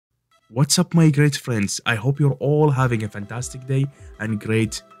What's up, my great friends? I hope you're all having a fantastic day and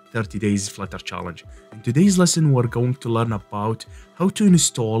great 30 days Flutter challenge. In today's lesson, we're going to learn about how to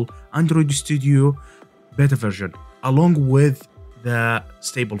install Android Studio beta version along with the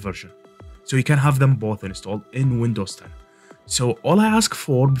stable version. So you can have them both installed in Windows 10. So all I ask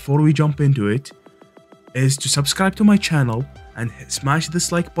for before we jump into it is to subscribe to my channel and smash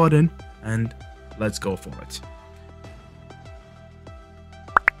this like button, and let's go for it.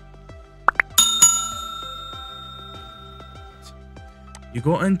 You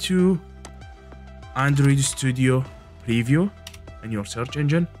go into Android Studio Preview in your search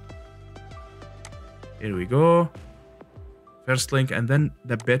engine. Here we go. First link and then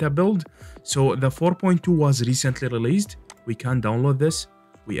the beta build. So the 4.2 was recently released. We can download this.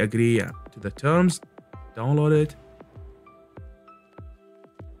 We agree to the terms. Download it.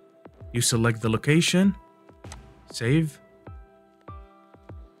 You select the location. Save.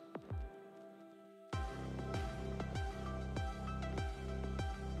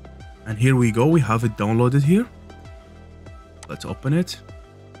 And here we go, we have it downloaded here. Let's open it.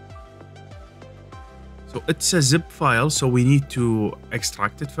 So it's a zip file, so we need to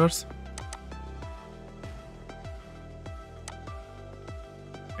extract it first.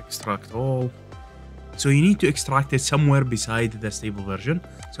 Extract all. So you need to extract it somewhere beside the stable version.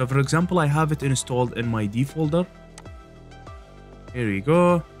 So for example, I have it installed in my D folder. Here we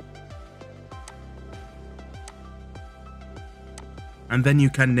go. And then you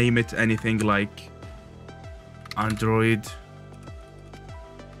can name it anything like Android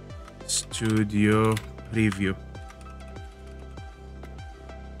Studio Preview.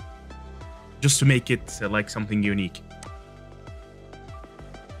 Just to make it like something unique.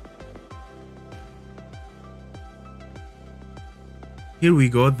 Here we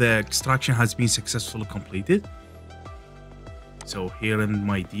go, the extraction has been successfully completed. So here in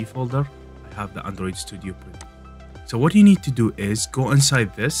my D folder, I have the Android Studio Preview. So what you need to do is go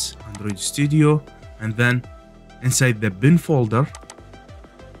inside this Android Studio, and then inside the bin folder,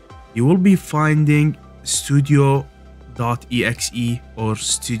 you will be finding studio.exe or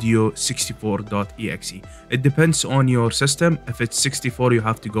studio64.exe. It depends on your system. If it's 64, you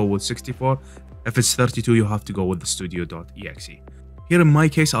have to go with 64. If it's 32, you have to go with the studio.exe. Here in my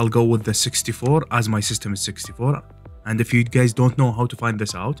case, I'll go with the 64 as my system is 64. And if you guys don't know how to find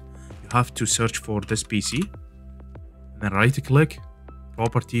this out, you have to search for this PC. Then right click,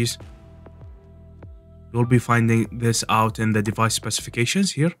 properties. You'll be finding this out in the device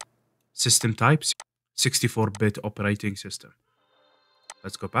specifications here. System types, 64-bit operating system.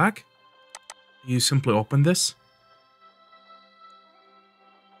 Let's go back. You simply open this.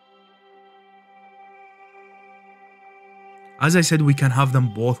 As I said, we can have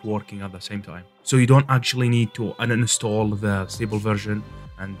them both working at the same time. So you don't actually need to uninstall the stable version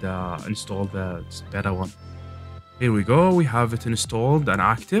and install the beta one. Here we go, we have it installed and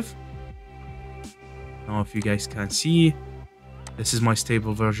active. Now if you guys can see, this is my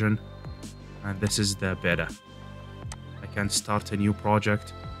stable version and this is the beta. I can start a new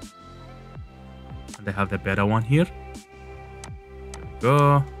project and I have the beta one here. Here we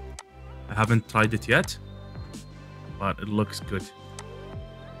go. I haven't tried it yet, but it looks good.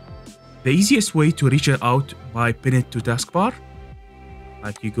 The easiest way to reach it out by pin it to taskbar.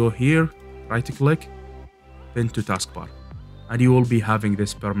 Like you go here, right click, pin to taskbar, and you will be having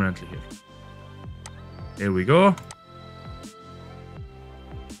this permanently here. There we go.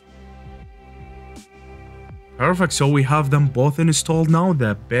 Perfect. So we have them both installed now,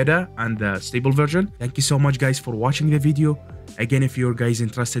 the beta and the stable version. Thank you so much guys for watching the video. Again, if you're guys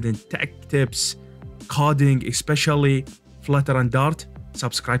interested in tech tips, coding, especially Flutter and Dart,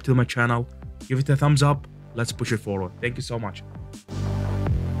 subscribe to my channel, give it a thumbs up. Let's push it forward. Thank you so much.